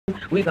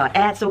We got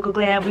at Soko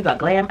Glam. We got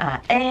Glam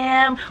I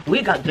Am.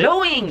 We got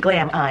glowing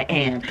Glam I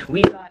Am.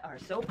 We got our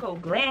Soko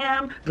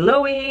Glam,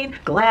 glowing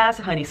glass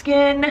honey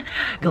skin,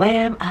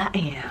 Glam I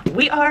Am.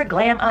 We are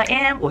Glam I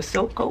Am or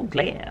Soko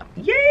Glam.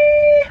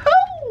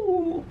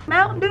 Yay-hoo!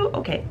 Mountain Dew?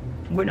 Okay,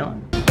 we're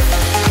done.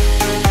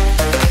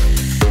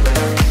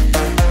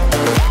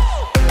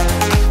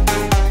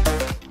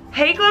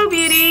 Hey Glow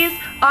Beauties!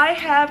 I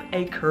have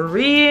a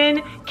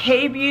Korean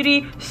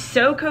K-Beauty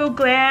Soko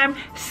Glam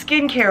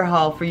skincare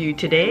haul for you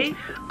today.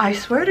 I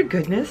swear to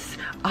goodness,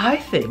 I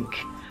think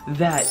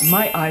that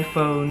my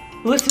iPhone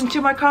listens to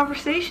my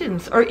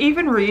conversations or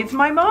even reads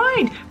my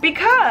mind,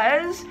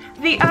 because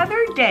the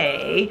other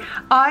day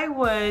I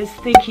was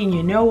thinking,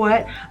 you know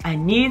what, I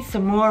need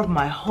some more of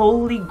my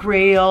holy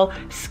grail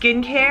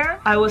skincare.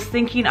 I was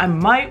thinking I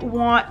might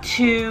want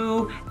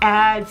to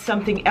add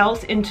something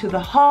else into the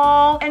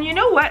haul, and you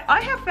know what,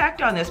 I have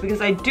fact on this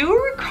because I do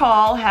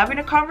recall having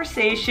a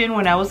conversation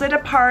when I was at a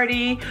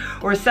party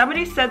where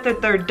somebody said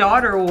that their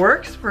daughter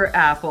works for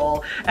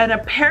Apple, and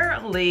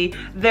apparently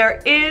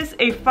there is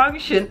a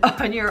function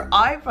on your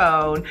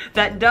iPhone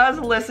that does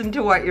listen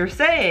to what you're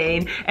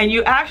saying, and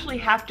you actually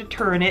have to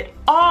turn it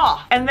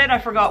off. And then I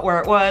forgot where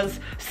it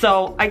was,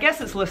 so I guess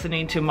it's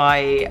listening to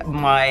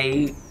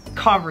my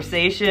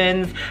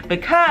conversations,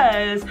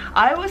 because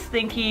I was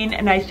thinking,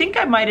 and I think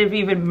I might have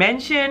even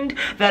mentioned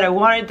that I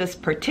wanted this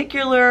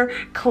particular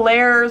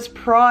Klairs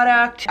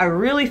product. I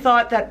really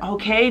thought that,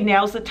 okay,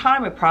 now's the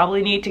time, I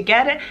probably need to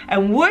get it.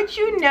 And would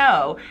you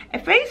know,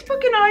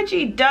 Facebook and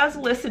IG does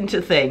listen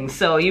to things,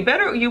 so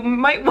you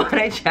might want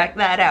to check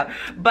that out.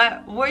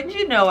 But wouldn't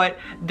you know it,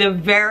 the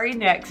very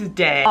next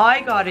day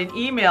I got an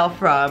email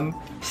from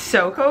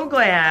Soko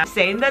Glam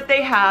saying that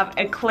they have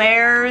a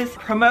Klairs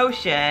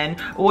promotion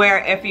where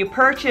if you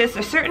purchase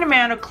a certain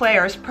amount of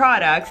Klairs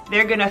products,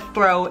 they're gonna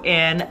throw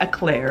in a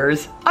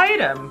Klairs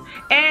item.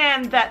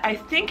 And that I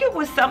think it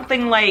was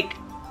something like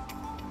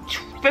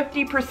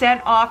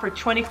 50% off or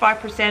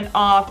 25%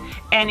 off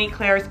any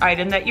Klairs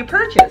item that you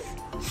purchase.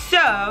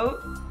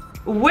 So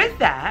with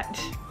that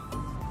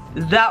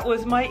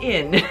was my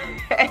in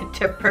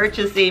to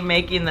purchasing,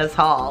 making this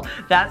haul.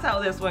 That's how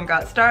this one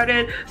got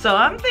started. So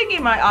I'm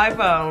thinking my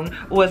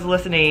iPhone was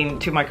listening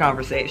to my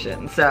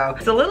conversation. So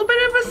it's a little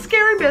bit of a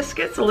scary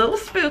biscuit. It's a little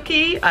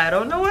spooky. I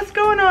don't know what's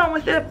going on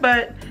with it,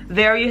 but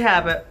there you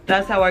have it.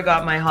 That's how I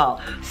got my haul.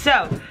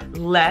 So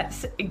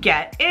let's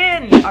get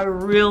in. I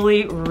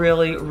really,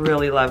 really,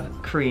 really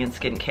love Korean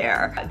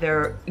skincare.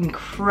 They're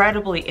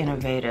incredibly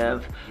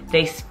innovative.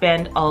 They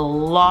spend a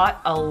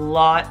lot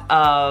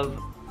of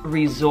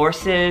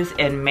resources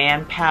and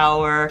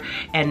manpower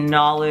and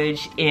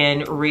knowledge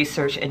in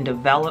research and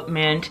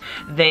development.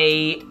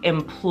 They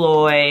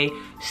employ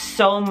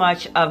so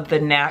much of the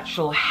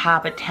natural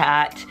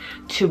habitat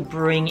to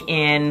bring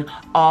in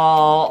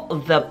all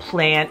the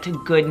plant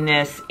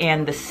goodness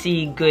and the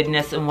sea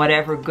goodness and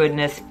whatever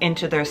goodness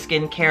into their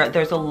skincare.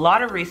 There's a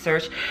lot of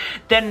research.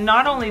 Then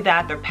not only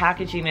that, their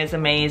packaging is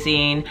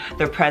amazing,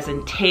 their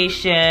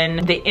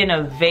presentation, the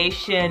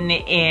innovation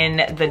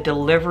in the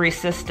delivery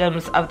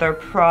systems of their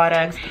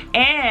products,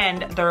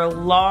 and their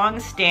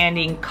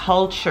long-standing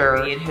culture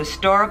and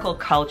historical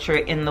culture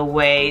in the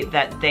way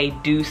that they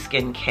do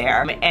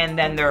skincare. And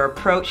then their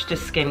approach to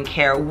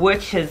skincare,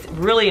 which has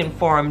really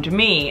informed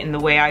me in the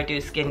way I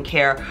do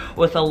skincare,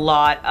 with a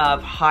lot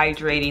of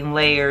hydrating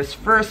layers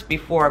first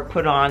before I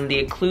put on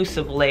the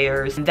occlusive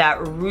layers. That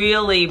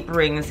really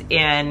brings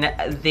in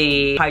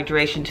the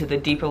hydration to the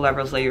deeper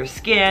levels of your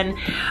skin.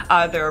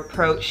 Their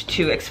approach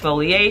to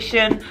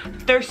exfoliation.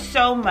 There's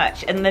so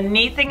much, and the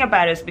neat thing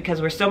about it is because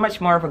we're so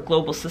much more of a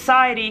global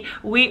society,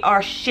 we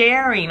are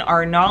sharing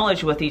our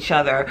knowledge with each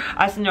other.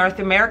 Us North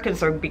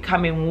Americans are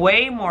becoming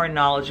way more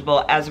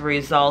knowledgeable as a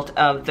result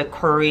of the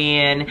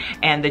Korean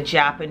and the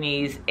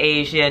Japanese,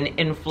 Asian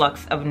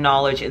influx of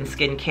knowledge in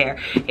skincare.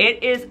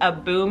 It is a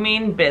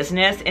booming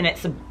business, and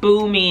it's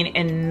booming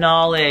in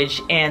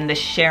knowledge and the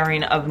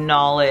sharing of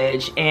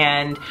knowledge,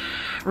 and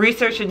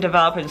research and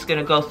development is going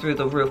to go through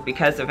the roof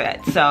because of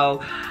it.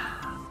 So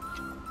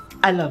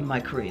I love my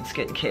Korean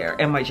skincare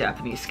and my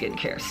Japanese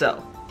skincare.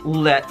 So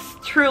let's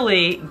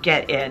truly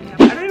get in.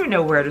 I don't even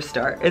know where to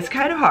start. It's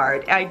kind of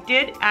hard. I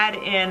did add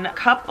in a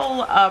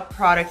couple of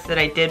products that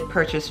I did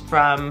purchase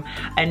from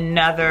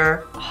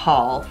another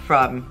haul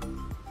from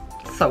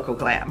Soko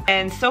Glam.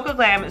 And Soko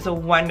Glam is a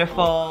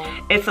wonderful,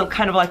 it's a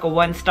kind of like a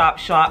one-stop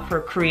shop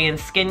for Korean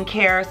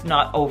skincare. It's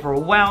not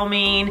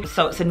overwhelming.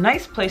 So it's a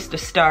nice place to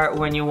start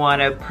when you want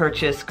to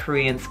purchase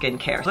Korean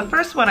skincare. The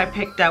first one I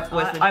picked up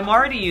was, I'm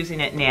already using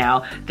it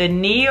now, the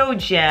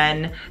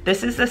Neogen.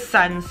 This is a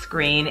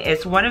sunscreen.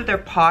 It's one of their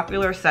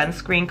popular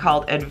sunscreen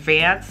called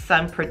Advanced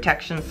Sun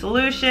Protection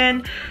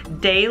Solution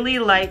Daily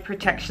Light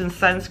Protection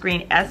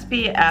Sunscreen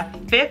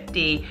SPF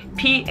 50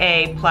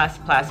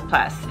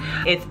 PA+++.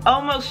 It's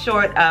almost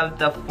short of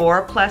the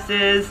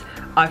 4+.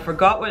 I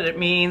forgot what it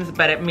means,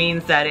 but it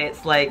means that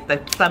it's like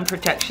the sun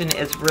protection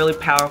is really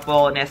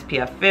powerful in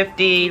SPF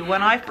 50.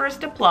 When I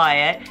first apply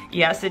it,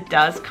 yes, it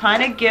does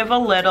kind of give a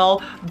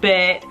little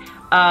bit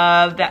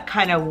of that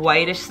kind of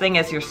whitish thing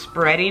as you're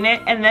spreading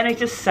it, and then it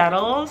just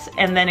settles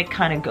and then it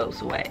kind of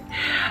goes away.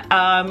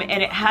 And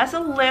it has a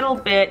little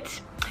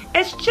bit,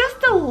 it's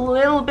just a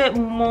little bit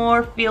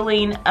more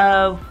feeling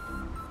of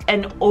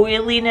an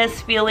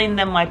oiliness feeling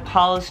than my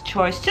Paula's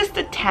Choice, just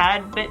a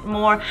tad bit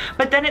more,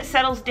 but then it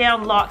settles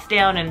down, locks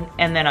down,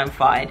 and then I'm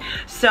fine.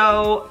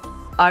 So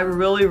I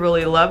really,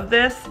 really love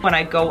this. When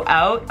I go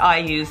out, I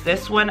use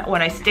this one.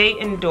 When I stay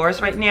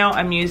indoors right now,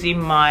 I'm using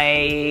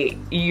my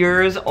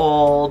years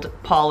old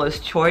Paula's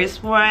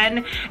Choice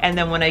one. And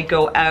then when I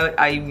go out,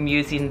 I'm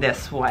using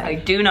this one. I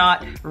do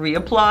not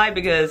reapply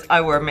because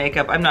I wear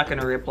makeup. I'm not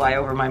gonna reapply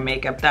over my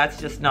makeup. That's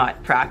just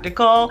not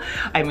practical.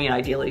 I mean,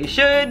 ideally you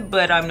should,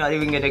 but I'm not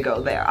even gonna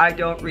go there. I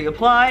don't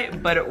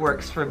reapply, but it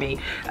works for me.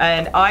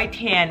 And I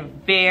tan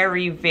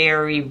very,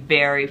 very,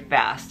 very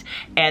fast.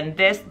 And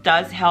this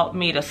does help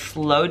me to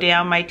slow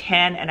down my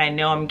tan, and I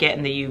know I'm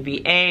getting the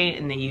UVA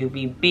and the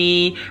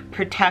UVB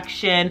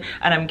protection,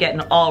 and I'm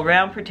getting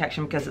all-around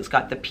protection because it's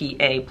got the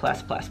PA+++.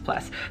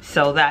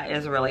 So that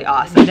is really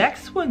awesome. The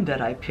next one that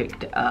I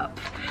picked up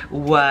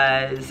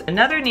was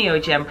another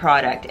Neogen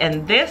product,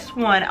 and this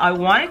one I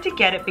wanted to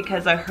get it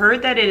because I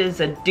heard that it is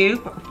a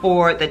dupe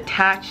for the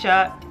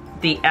Tatcha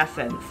the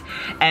Essence,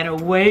 and a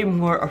way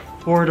more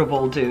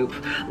affordable dupe.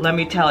 Let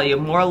me tell you,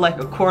 more like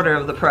a quarter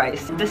of the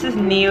price. This is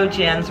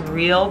Neogen's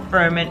Real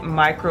Ferment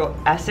Micro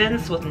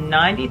Essence with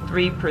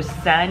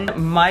 93%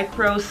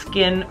 micro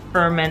skin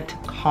ferment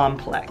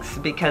complex,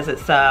 because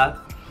it's a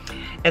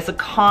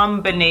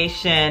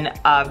combination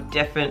of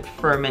different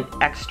ferment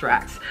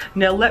extracts.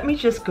 Now let me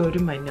just go to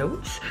my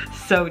notes.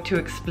 So to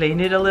explain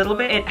it a little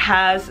bit, it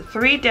has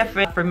 3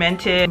 different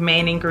fermented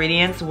main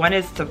ingredients. One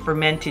is the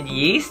fermented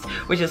yeast,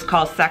 which is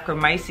called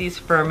Saccharomyces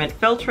ferment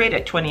filtrate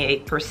at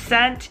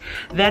 28%.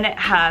 Then it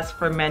has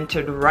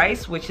fermented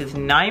rice, which is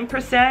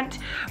 9%,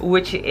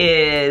 which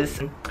is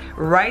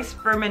rice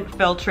ferment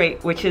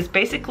filtrate, which is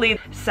basically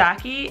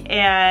sake,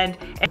 and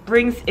it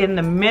brings in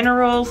the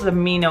minerals, the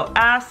amino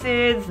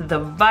acids,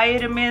 the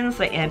vitamins,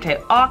 the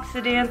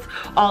antioxidants,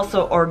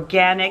 also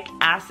organic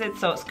acids.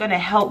 So it's going to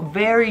help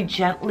very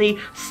gently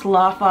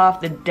slough off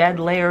the dead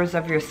layers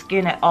of your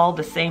skin at all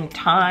the same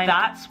time.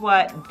 That's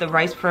what the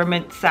rice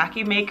ferment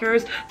sake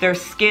makers, their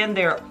skin,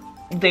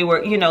 they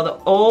were, you know, the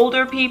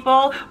older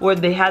people where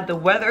they had the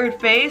weathered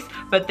face,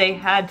 but they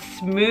had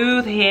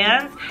smooth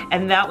hands,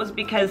 and that was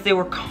because they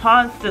were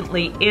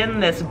constantly in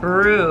this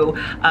brew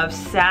of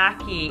sake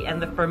and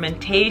the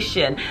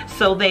fermentation.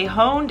 So they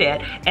honed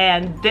it,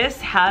 and this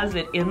has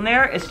it in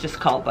there. It's just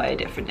called by a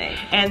different name.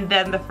 And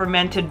then the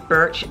fermented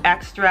birch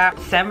extract,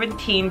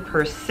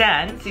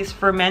 17%. These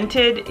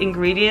fermented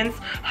ingredients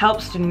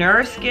helps to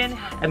nourish skin,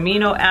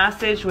 amino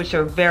acids, which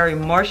are very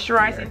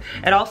moisturizing.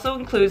 It also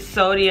includes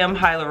sodium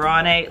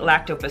hyaluronate,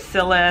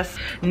 lactobacillus,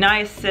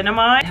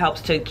 niacinamide,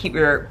 helps to keep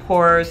your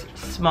pores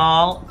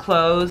small,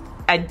 closed,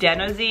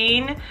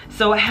 adenosine.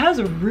 So it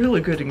has really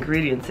good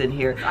ingredients in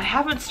here. I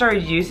haven't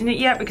started using it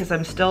yet because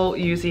I'm still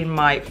using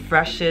my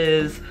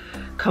Fresh's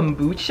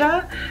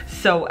kombucha.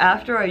 So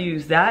after I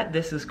use that,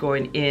 this is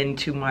going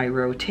into my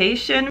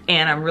rotation,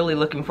 and I'm really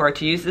looking forward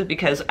to use it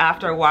because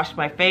after I wash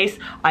my face,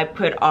 I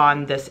put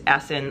on this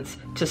essence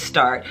to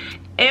start.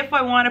 If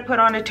I want to put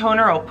on a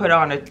toner, I'll put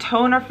on a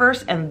toner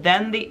first and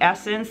then the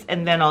essence,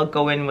 and then I'll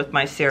go in with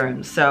my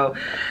serum. So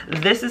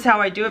this is how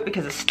I do it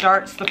because it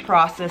starts the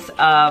process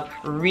of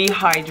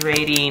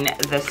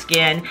rehydrating the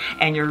skin,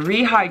 and you're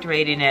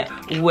rehydrating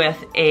it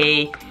with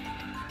a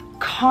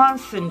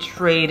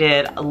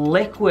concentrated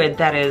liquid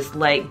that is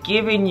like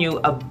giving you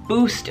a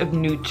boost of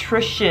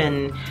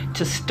nutrition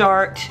to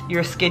start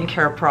your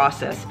skincare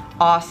process.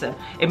 Awesome.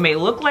 It may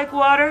look like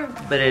water,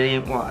 but it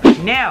ain't water.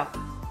 Now,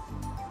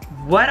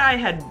 what I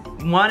had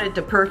wanted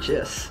to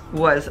purchase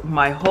was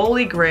my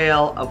holy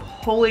grail of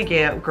holy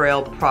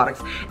grail products.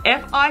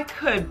 If I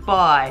could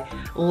buy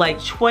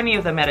like 20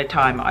 of them at a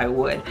time, I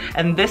would.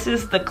 And this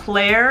is the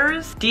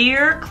Klairs,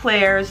 Dear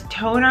Klairs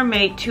Toner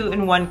Mate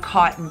 2-in-1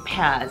 cotton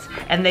pads.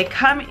 And they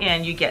come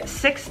in, you get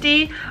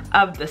 60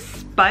 of the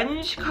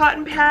sponge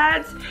cotton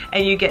pads,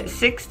 and you get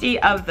 60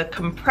 of the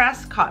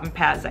compressed cotton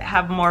pads that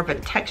have more of a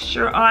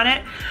texture on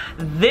it.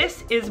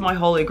 This is my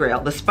holy grail,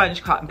 the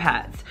sponge cotton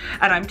pads.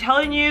 And I'm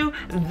telling you,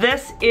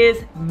 this is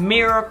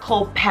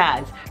miracle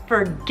pads.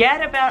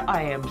 Forget about,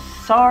 I am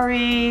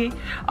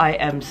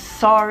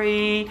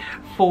sorry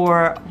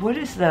for, what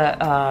is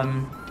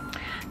the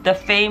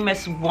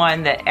famous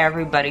one that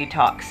everybody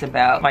talks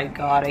about? My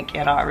God, I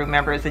cannot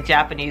remember. It's a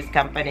Japanese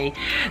company.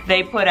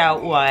 They put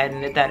out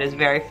one that is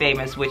very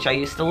famous, which I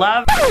used to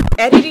love.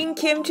 Editing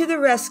Kim to the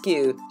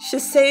rescue.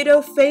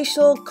 Shiseido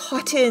facial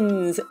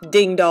cottons,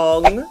 ding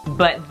dong.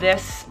 But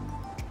this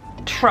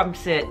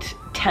trumps it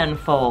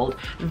tenfold.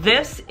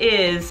 This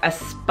is a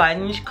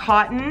sponge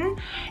cotton.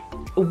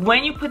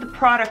 When you put the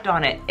product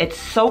on it, it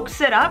soaks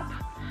it up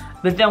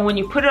but then when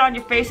you put it on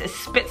your face, it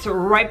spits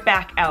right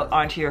back out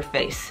onto your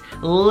face.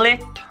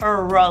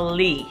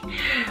 Literally.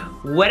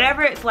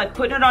 Whatever it's like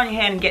putting it on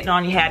your hand and getting it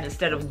on your hand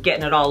instead of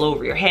getting it all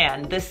over your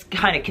hand, this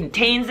kind of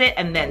contains it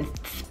and then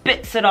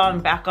spits it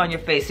on back on your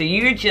face. So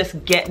you're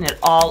just getting it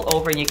all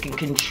over, and you can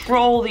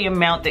control the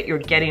amount that you're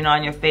getting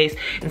on your face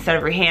instead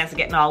of your hands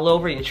getting all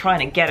over. You're trying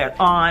to get it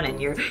on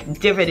and your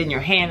divot in your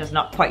hand is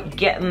not quite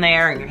getting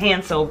there and your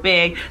hand's so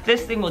big.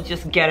 This thing will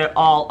just get it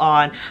all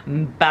on.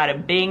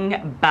 Bada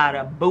bing,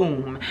 bada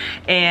boom.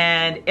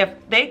 And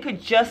if they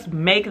could just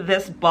make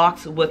this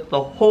box with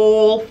the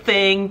whole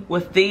thing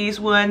with these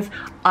ones,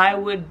 I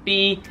would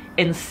be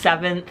in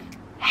seventh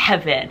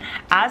heaven.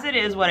 As it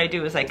is, what I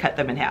do is I cut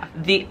them in half.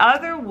 The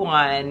other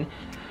one,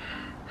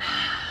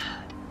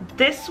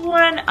 this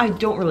one, I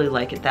don't really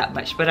like it that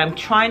much, but I'm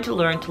trying to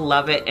learn to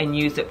love it and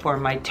use it for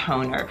my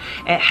toner.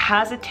 It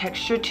has a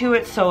texture to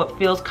it, so it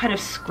feels kind of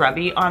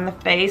scrubby on the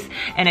face,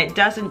 and it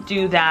doesn't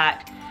do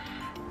that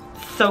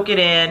soak it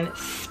in,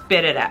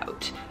 spit it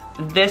out.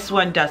 This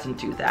one doesn't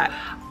do that.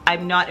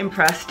 I'm not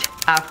impressed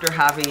after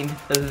having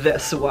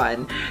this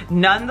one.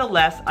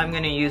 Nonetheless, I'm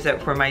gonna use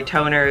it for my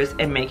toners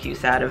and make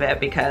use out of it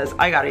because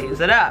I gotta use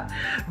it up.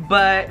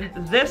 But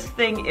this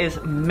thing is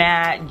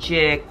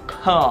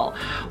magical.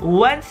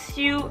 Once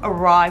you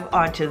arrive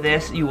onto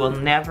this, you will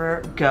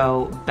never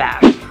go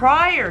back.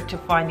 Prior to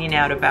finding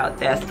out about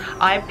this,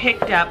 I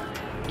picked up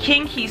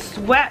Kinky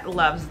Sweat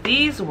loves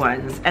these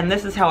ones, and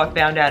this is how I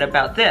found out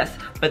about this.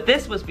 But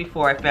this was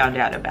before I found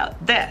out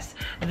about this.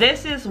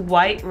 This is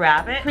White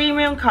Rabbit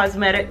Premium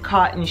Cosmetic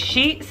Cotton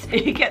Sheets.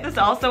 You get this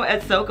also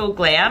at Soko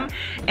Glam,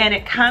 and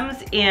it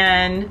comes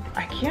in,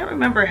 I can't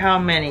remember how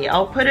many.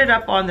 I'll put it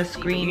up on the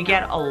screen. You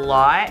get a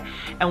lot,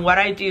 and what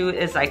I do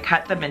is I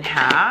cut them in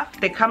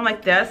half. They come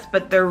like this,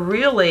 but they're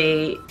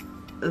really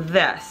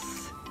this.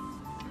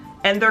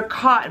 And they're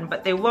cotton,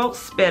 but they won't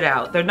spit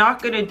out. They're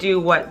not gonna do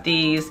what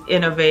these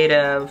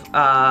innovative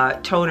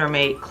Klairs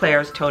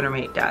Toner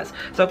Mate does.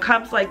 So it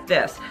comes like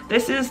this.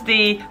 This is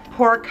the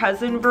poor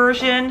cousin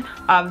version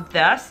of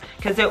this,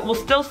 because it will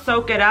still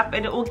soak it up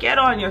and it will get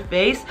on your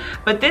face.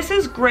 But this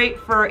is great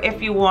for if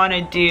you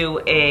wanna do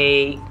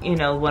a, you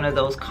know, one of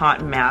those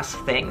cotton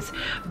mask things.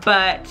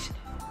 But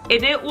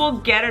it will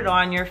get it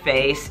on your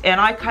face, and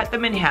I cut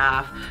them in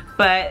half,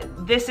 but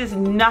this is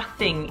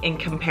nothing in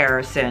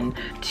comparison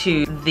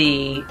to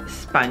the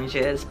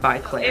sponges by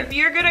Klairs. If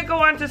you're gonna go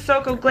onto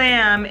Soko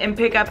Glam and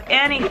pick up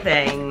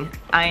anything,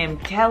 I am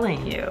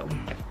telling you,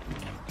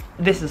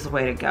 this is the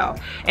way to go.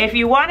 If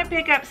you want to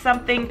pick up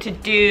something to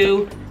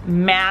do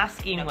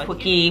masking, a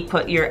quickie,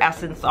 put your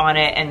essence on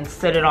it and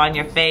sit it on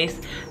your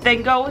face,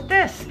 then go with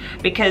this,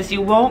 because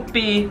you won't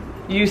be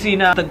using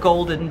the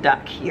golden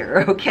duck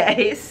here,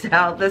 okay?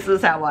 So this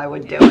is how I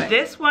would do it.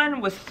 This one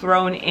was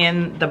thrown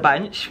in the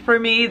bunch for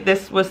me.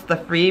 This was the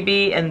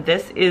freebie, and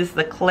this is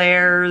the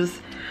Klairs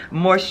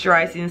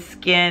Moisturizing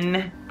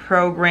Skin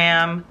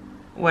Program.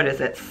 What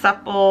is it?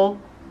 Supple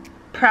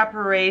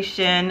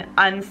Preparation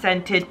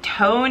Unscented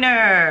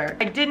Toner.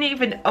 I didn't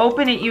even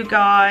open it, you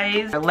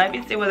guys. Let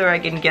me see whether I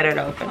can get it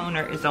open.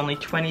 Toner is only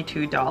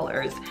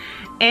 $22.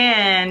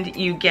 And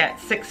you get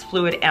 6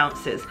 fluid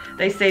ounces.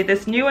 They say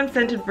this new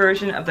unscented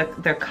version of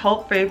their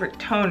cult favorite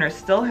toner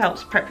still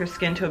helps prep your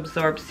skin to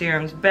absorb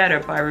serums better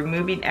by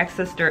removing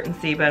excess dirt and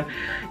sebum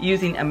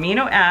using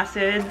amino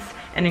acids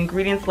and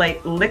ingredients like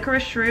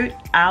licorice root,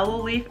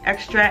 aloe leaf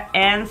extract,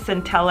 and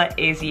Centella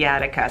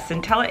asiatica.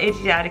 Centella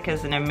asiatica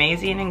is an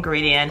amazing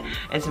ingredient.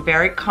 It's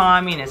very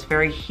calming, it's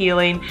very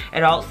healing.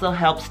 It also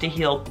helps to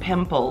heal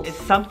pimples.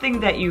 It's something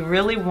that you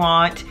really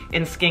want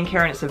in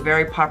skincare, and it's a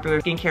very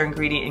popular skincare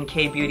ingredient in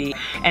K-beauty.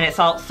 And it's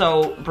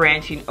also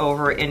branching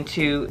over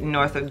into the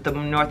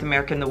North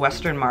American, the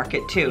Western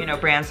market too. You know,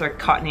 brands are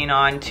cottoning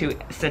on to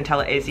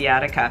Centella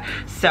asiatica.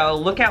 So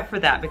look out for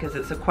that, because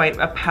it's quite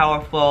a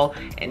powerful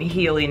and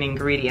healing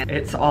ingredient.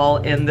 It's all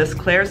in this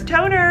Klairs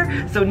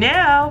toner. So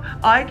now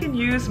I can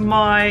use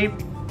my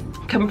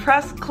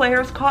compressed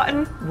Klairs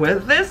cotton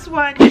with this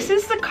one. This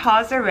is the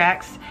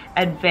Cosrx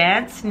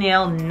Advanced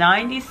Nail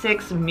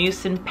 96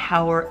 Mucin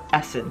Power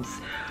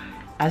Essence.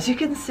 As you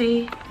can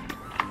see,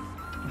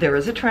 there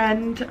is a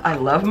trend. I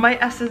love my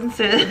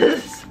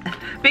essences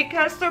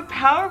because they're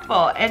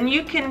powerful, and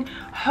you can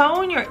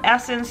hone your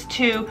essence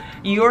to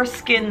your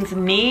skin's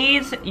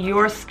needs,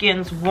 your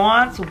skin's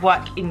wants,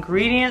 what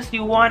ingredients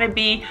you want to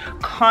be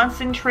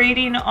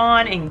concentrating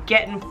on and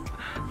getting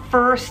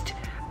first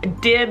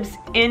dibs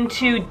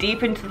into,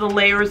 deep into the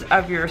layers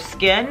of your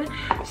skin.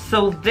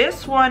 So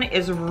this one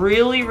is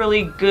really,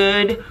 really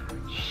good,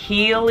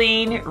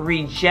 healing,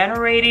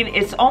 regenerating.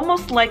 It's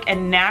almost like a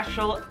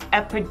natural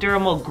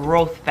epidermal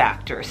growth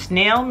factor.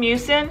 Snail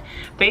mucin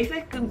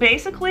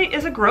basically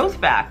is a growth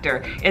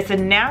factor. It's a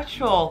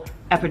natural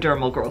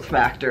epidermal growth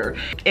factor.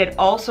 It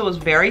also is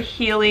very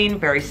healing,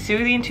 very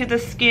soothing to the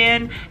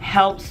skin,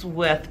 helps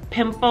with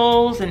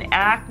pimples and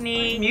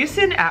acne.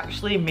 Mucin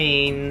actually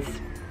means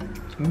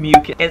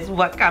mucus. It's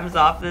what comes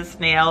off the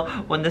snail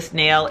when the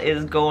snail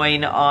is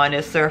going on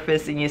a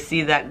surface and you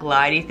see that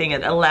glidey thing.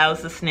 It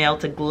allows the snail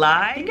to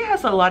glide. I think it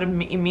has a lot of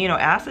amino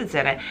acids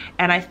in it,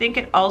 and I think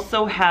it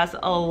also has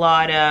a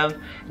lot of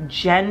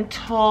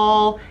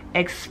gentle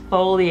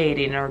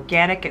exfoliating,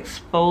 organic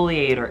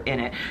exfoliator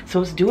in it.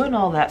 So it's doing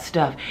all that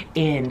stuff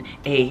in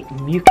a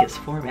mucus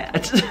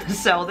format.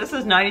 So this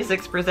is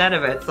 96%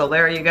 of it, so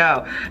there you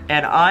go.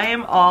 And I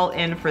am all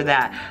in for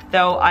that.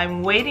 Though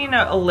I'm waiting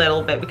a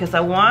little bit because I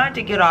wanted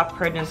to get off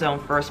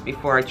prednisone first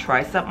before I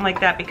try something like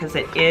that, because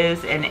it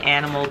is an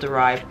animal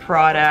derived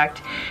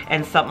product,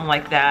 and something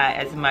like that,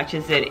 as much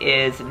as it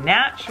is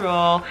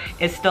natural,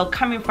 it's still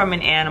coming from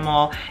an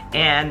animal,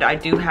 and I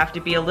do have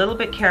to be a little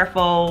bit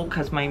careful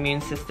because my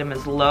immune system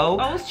is low.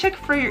 Always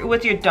check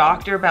with your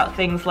doctor about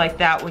things like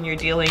that when you're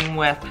dealing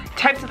with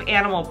types of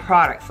animal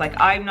products. Like,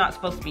 I'm not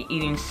supposed to be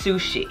eating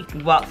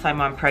sushi whilst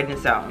I'm on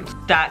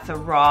prednisone. That's a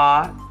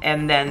raw,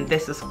 and then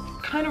this is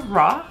kind of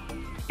raw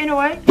in a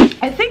way.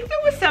 I think there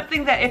was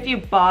something that if you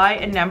buy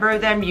a number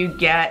of them, you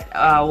get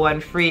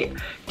one free.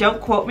 Don't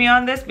quote me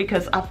on this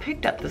because I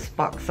picked up this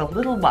box a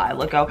little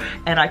while ago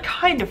and I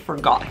kind of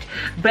forgot.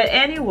 But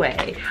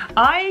anyway,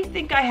 I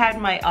think I had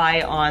my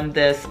eye on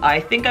this. I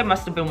think I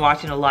must have been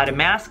watching a lot of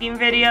masking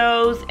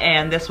videos,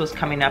 and this was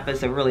coming up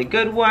as a really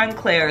good one.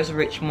 Klairs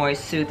Rich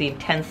Moist Soothing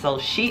Tensile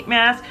Sheet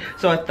Mask.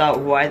 So I thought,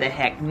 why the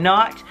heck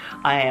not?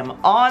 I am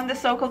on the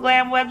Soko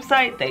Glam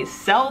website. They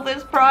sell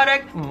this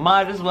product.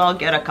 Might as well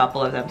get a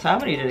couple of them. So how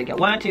many did I get?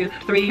 1, 2,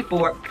 3,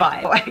 4,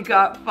 5. I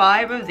got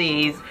 5 of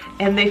these,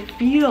 and they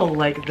feel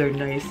like they're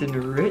nice and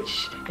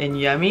rich and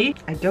yummy.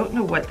 I don't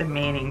know what the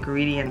main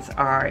ingredients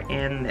are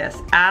in this.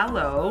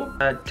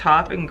 Aloe,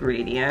 top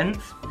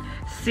ingredients,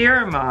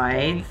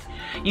 ceramides.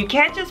 You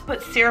can't just put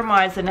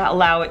ceramides and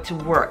allow it to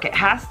work. It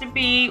has to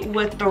be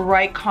with the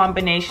right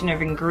combination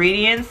of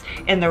ingredients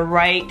and the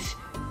right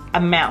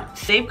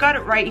amounts. They've got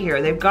it right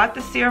here. They've got the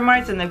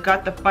ceramides and they've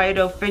got the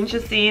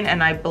phytophthicin,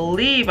 and I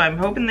believe, I'm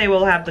hoping they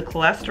will have the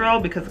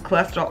cholesterol, because the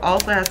cholesterol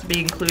also has to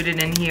be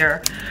included in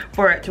here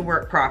for it to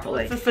work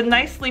properly. It's a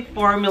nicely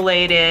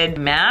formulated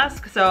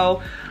mask,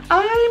 so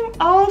I'm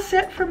all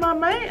set for my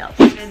mask.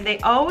 And they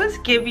always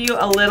give you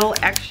a little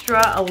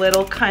extra, a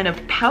little kind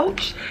of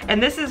pouch,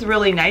 and this is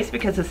really nice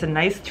because it's a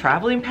nice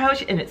traveling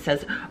pouch, and it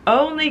says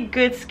only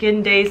good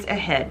skin days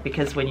ahead,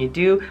 because when you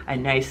do a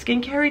nice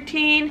skincare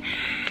routine,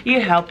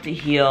 you help to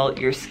heal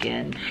your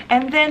skin.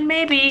 And then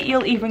maybe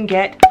you'll even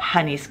get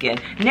honey skin.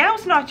 Now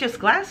it's not just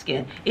glass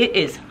skin, it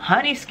is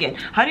honey skin.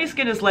 Honey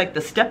skin is like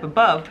the step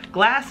above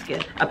glass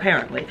skin,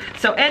 apparently.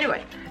 So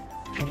anyway,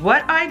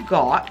 what I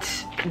got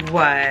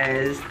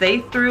was, they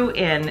threw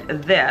in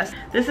this.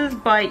 This is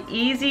by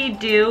Easy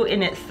Do,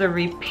 and it's the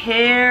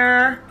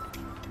Repair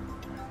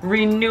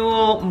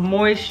Renewal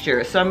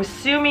Moisture. So I'm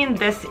assuming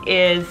this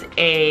is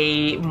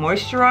a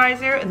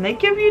moisturizer, and they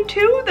give you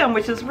 2 of them,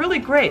 which is really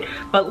great.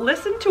 But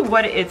listen to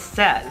what it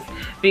says,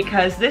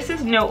 because this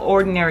is no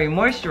ordinary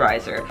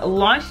moisturizer.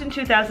 Launched in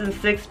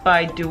 2006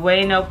 by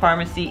Dueno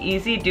Pharmacy,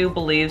 Easy Do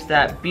believes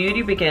that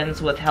beauty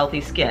begins with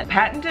healthy skin.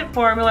 Patented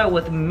formula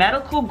with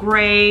medical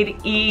grade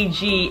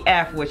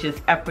EGF, which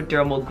is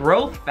epidermal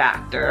growth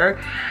factor,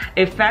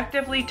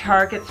 effectively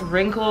targets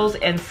wrinkles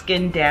and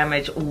skin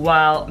damage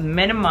while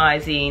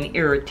minimizing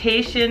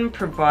irritation,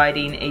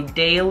 providing a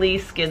daily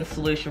skin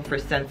solution for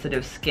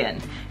sensitive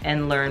skin.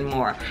 And learn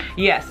more.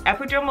 Yes,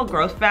 epidermal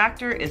growth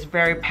factor is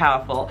very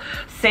powerful.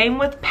 Same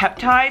with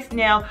peptides.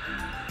 Now,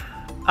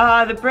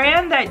 the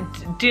brand that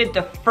did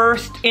the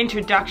first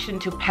introduction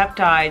to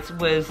peptides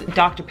was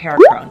Dr.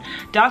 Perricone.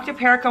 Dr.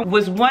 Perricone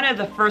was one of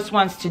the first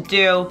ones to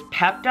do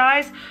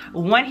peptides.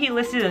 When he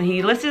listed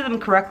them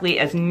correctly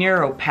as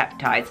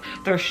neuropeptides.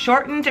 They're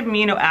shortened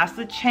amino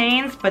acid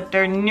chains, but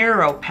they're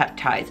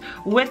neuropeptides.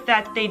 With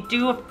that, they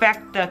do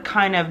affect the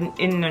kind of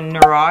in a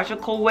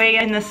neurological way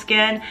in the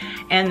skin,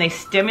 and they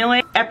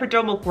stimulate.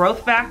 Epidermal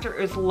growth factor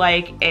is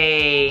like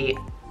a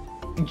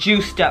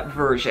juiced up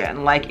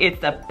version, like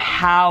it's a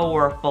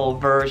powerful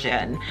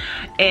version,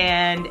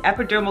 and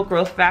epidermal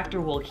growth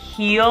factor will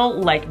heal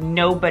like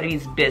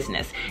nobody's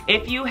business.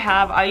 If you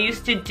have, I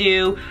used to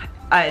do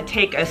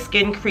take a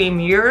skin cream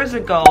years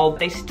ago.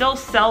 They still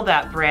sell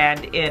that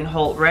brand in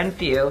Holt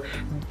Renfrew.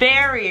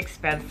 Very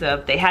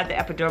expensive. They had the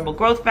epidermal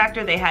growth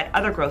factor. They had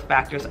other growth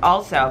factors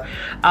also.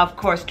 Of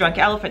course, Drunk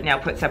Elephant now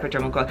puts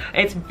epidermal growth.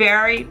 It's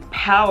very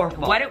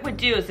powerful. What it would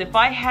do is, if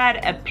I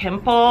had a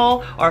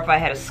pimple, or if I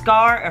had a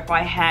scar, or if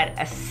I had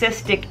a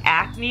cystic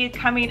acne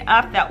coming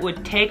up, that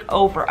would take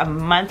over a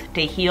month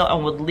to heal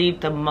and would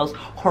leave the most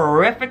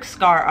horrific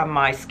scar on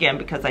my skin,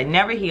 because I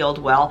never healed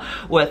well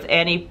with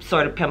any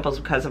sort of pimples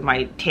because of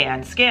my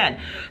tan skin.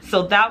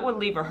 So that would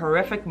leave a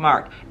horrific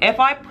mark.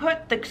 If I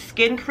put the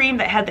skin cream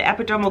that had the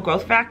epidermal epidermal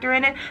growth factor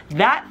in it,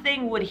 that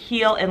thing would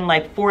heal in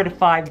like 4 to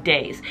 5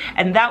 days.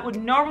 And that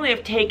would normally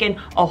have taken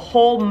a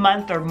whole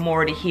month or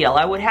more to heal.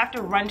 I would have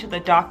to run to the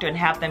doctor and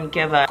have them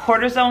give a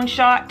cortisone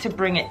shot to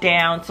bring it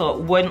down so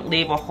it wouldn't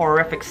leave a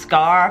horrific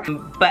scar.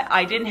 But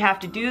I didn't have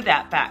to do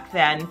that back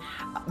then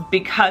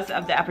because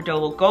of the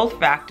epidermal growth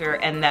factor,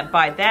 and that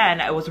by then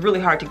it was really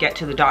hard to get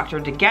to the doctor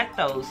to get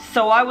those.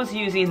 So I was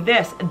using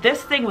this.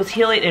 This thing was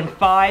healing in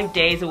 5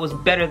 days. It was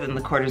better than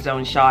the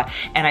cortisone shot,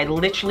 and I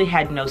literally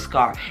had no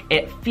scar.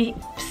 It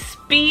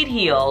speed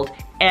healed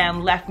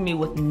and left me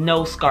with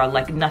no scar,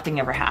 like nothing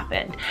ever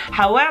happened.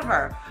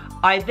 However,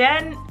 I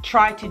then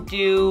tried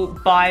to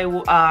buy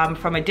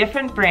from a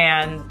different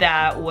brand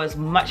that was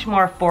much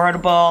more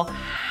affordable.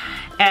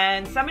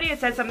 And somebody had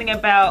said something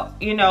about,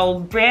 you know,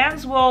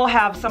 brands will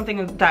have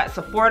something that's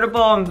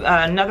affordable,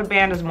 and another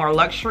brand is more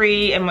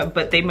luxury,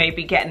 but they may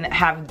be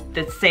have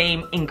the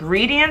same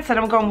ingredients. And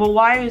I'm going, well,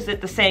 why is it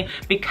the same?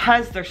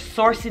 Because they're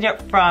sourcing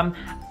it from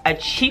a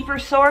cheaper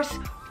source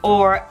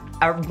or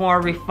a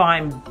more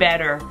refined,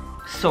 better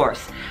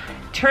source.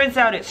 Turns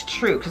out it's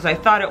true, because I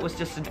thought it was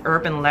just an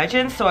urban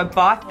legend. So I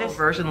bought this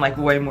version, like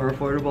way more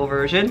affordable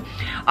version.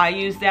 I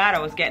used that. I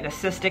was getting a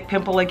cystic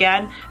pimple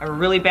again, a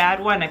really bad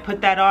one. I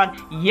put that on.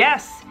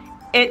 Yes,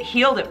 it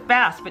healed it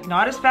fast, but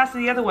not as fast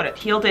as the other one. It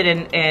healed it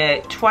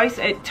in twice.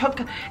 It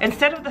took,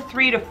 instead of the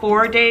 3 to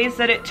 4 days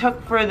that it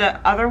took for the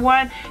other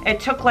one,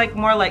 it took like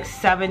more like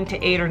 7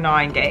 to 8 or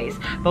 9 days.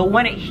 But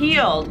when it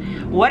healed,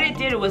 what it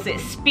did was it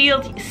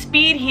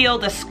speed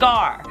healed a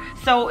scar.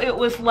 So it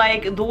was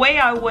like the way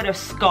I would have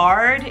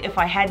scarred if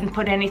I hadn't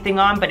put anything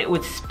on, but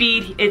it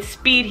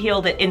speed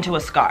healed it into a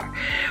scar.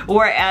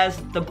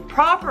 Whereas the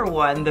proper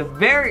one, the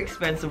very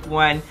expensive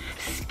one,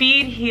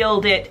 speed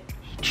healed it,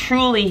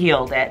 truly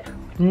healed it.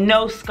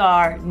 No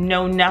scar,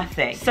 no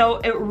nothing. So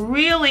it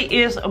really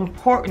is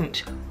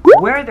important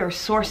where they're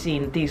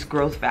sourcing these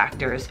growth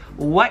factors,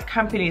 what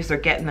companies they're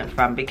getting them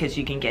from, because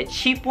you can get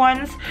cheap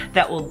ones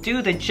that will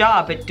do the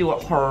job but do it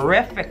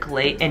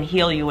horrifically and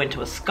heal you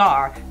into a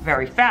scar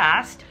very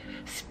fast,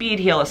 speed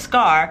heal a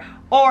scar,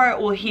 or it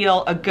will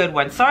heal a good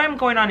one. Sorry I'm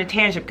going on a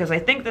tangent because I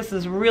think this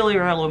is really,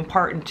 really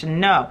important to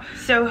know.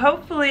 So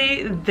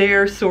hopefully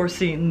they're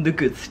sourcing the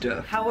good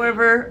stuff.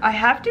 However, I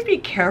have to be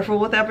careful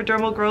with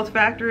epidermal growth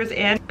factors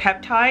and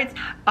peptides.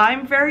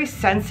 I'm very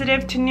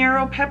sensitive to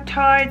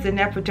neuropeptides, and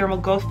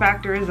epidermal growth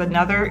factor is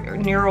another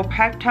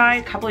neuropeptide.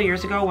 A couple of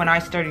years ago when I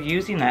started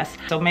using this,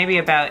 so maybe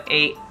about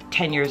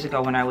 8-10 years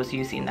ago when I was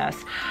using this,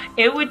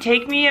 it would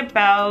take me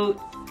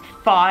about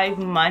 5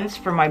 months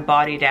for my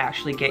body to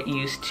actually get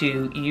used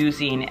to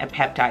using a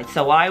peptide.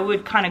 So I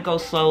would kind of go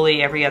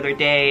slowly every other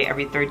day,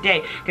 every third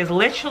day, because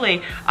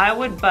literally I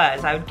would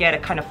buzz. I would get a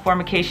kind of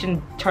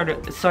formication sort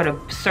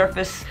of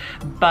surface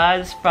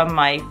buzz from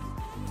my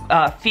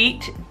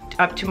feet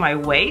up to my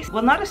waist.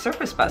 Well, not a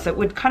surface buzz, it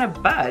would kind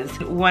of buzz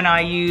when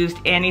I used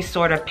any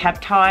sort of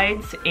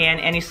peptides and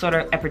any sort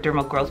of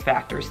epidermal growth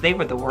factors. They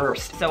were the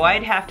worst. So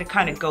I'd have to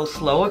kind of go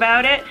slow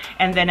about it,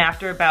 and then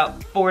after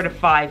about 4 to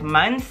 5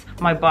 months,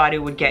 my body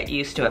would get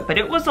used to it. But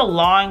it was a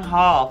long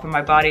haul for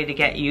my body to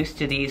get used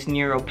to these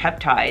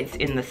neuropeptides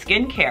in the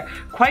skincare.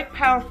 Quite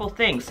powerful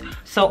things.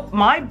 So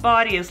my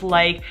body is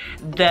like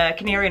the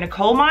canary in a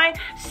coal mine,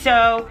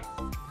 so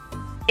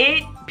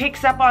it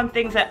picks up on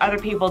things that other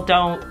people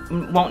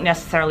won't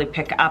necessarily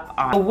pick up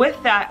on.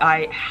 With that,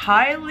 I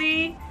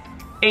highly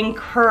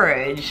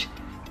encourage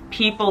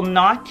people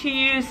not to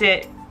use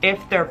it if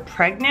they're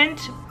pregnant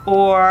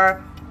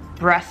or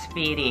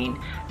breastfeeding.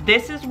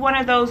 This is one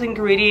of those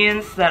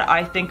ingredients that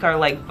I think are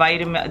like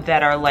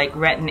that are like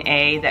retin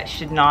A that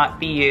should not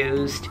be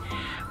used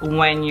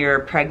when you're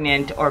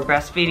pregnant or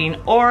breastfeeding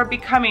or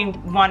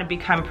want to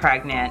become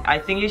pregnant. I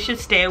think you should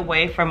stay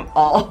away from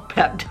all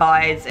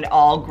peptides and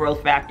all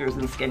growth factors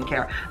in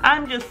skincare.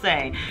 I'm just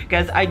saying,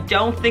 because I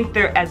don't think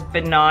they're as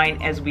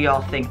benign as we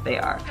all think they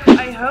are.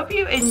 I hope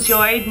you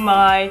enjoyed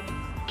my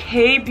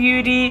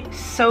K-Beauty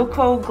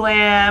Soko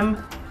Glam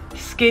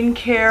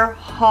skincare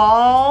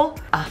haul.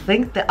 I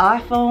think the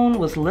iPhone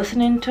was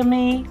listening to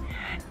me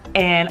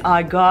and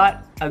I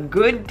got a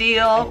good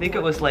deal. I think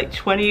it was like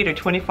 20 to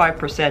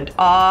 25%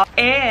 off.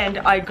 And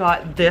I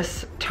got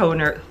this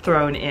toner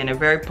thrown in, a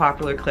very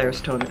popular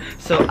Klairs toner.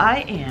 So I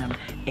am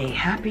a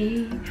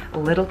happy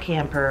little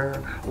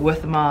camper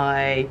with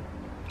my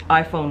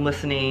iPhone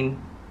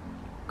listening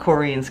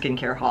Korean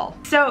skincare haul.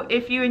 So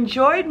if you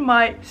enjoyed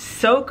my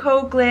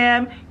Soko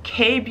Glam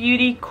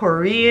K-Beauty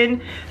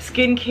Korean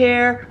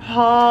skincare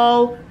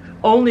haul,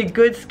 only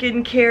good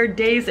skincare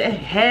days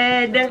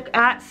ahead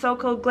at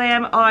Soko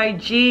Glam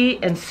IG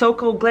and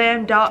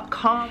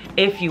SokoGlam.com.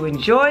 If you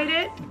enjoyed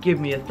it, give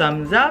me a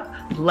thumbs up,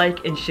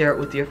 like and share it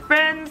with your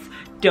friends.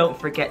 Don't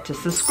forget to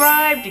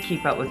subscribe to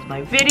keep up with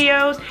my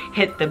videos.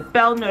 Hit the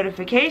bell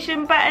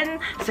notification button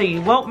so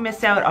you won't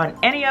miss out on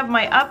any of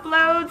my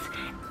uploads.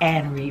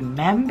 And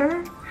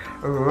remember,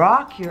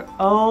 rock your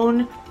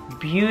own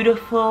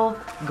beautiful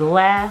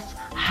glass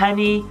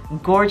honey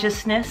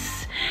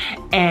gorgeousness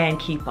and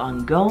keep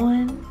on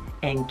going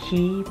and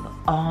keep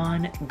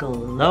on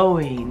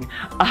glowing.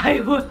 I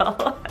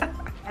will.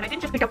 And I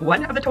didn't just picked up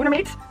one of the toner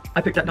mates.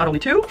 I picked up not only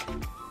 2,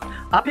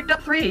 I picked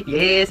up 3.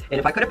 Yes, and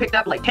if I could have picked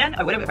up like 10,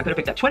 I would have. If I could have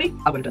picked up 20,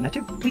 I would have done that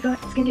too. We got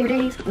skincare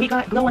days. We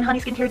got glowing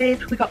honey skincare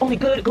days. We got only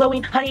good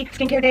glowing honey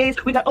skincare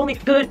days. We got only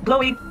good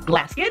glowing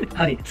glass skin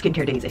honey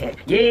skincare days ahead.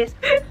 Yes.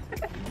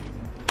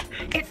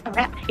 It's a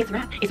wrap. It's a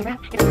wrap. It's a wrap.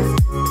 It's a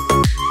wrap.